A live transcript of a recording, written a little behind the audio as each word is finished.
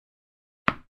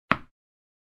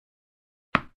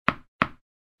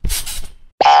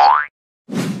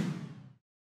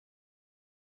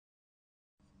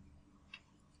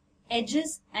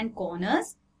edges and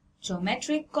corners,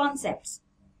 geometric concepts.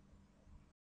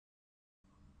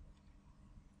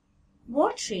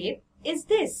 What shape is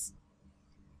this?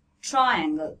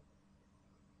 Triangle.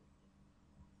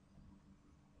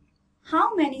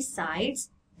 How many sides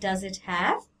does it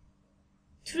have?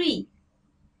 3.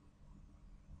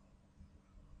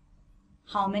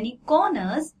 How many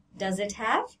corners does it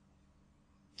have?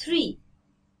 3.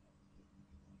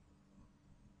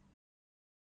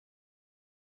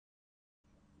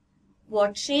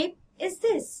 What shape is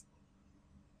this?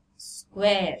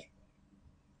 Square.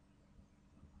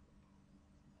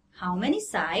 How many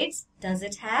sides does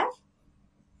it have?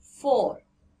 4.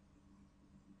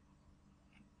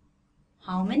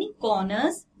 How many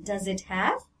corners does it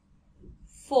have?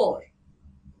 4.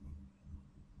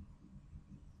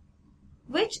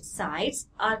 Which sides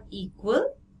are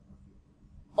equal?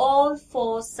 All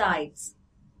 4 sides.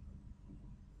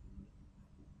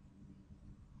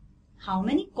 How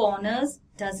many corners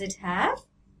does it have?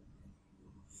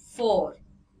 4.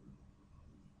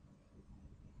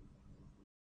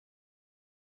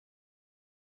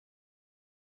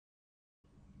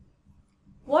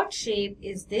 What shape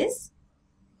is this?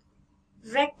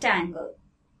 Rectangle.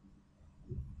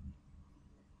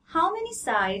 How many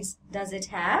sides does it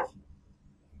have?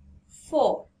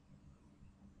 4.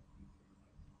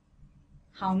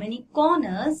 How many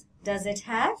corners does it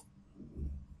have?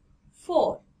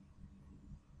 4.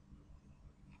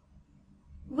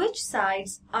 Which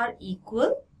sides are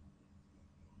equal?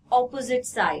 Opposite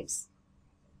sides.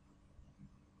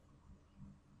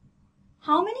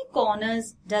 How many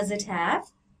corners does it have?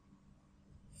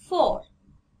 4.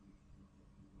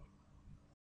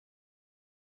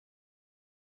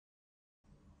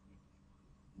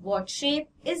 What shape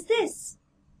is this?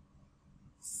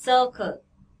 Circle.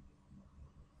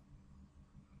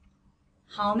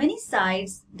 How many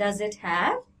sides does it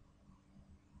have?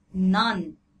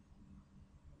 None.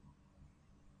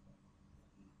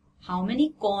 How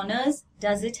many corners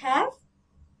does it have?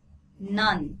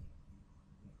 None.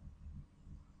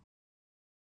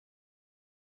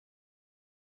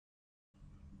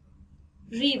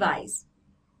 Revise.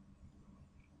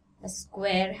 A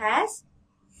square has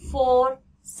 4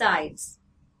 sides.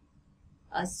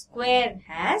 A square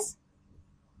has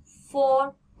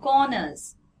 4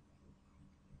 corners.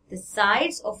 The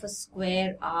sides of a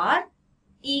square are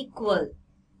equal.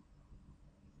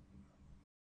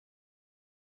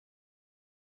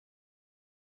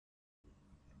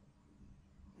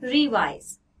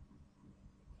 Revise.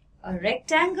 A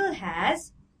rectangle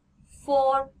has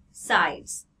 4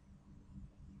 sides.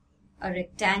 A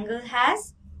rectangle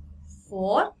has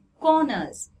 4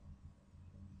 corners.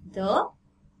 The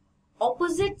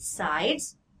opposite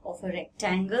sides of a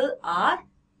rectangle are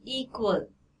equal.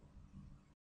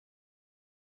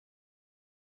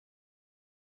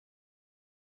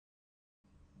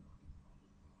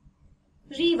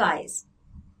 Revise.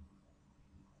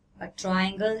 A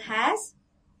triangle has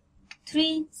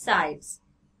 3 sides.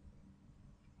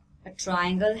 A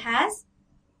triangle has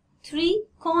 3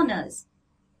 corners.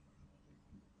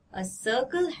 A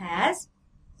circle has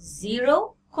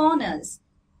 0 corners.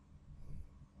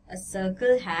 A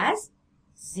circle has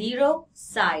 0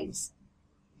 sides.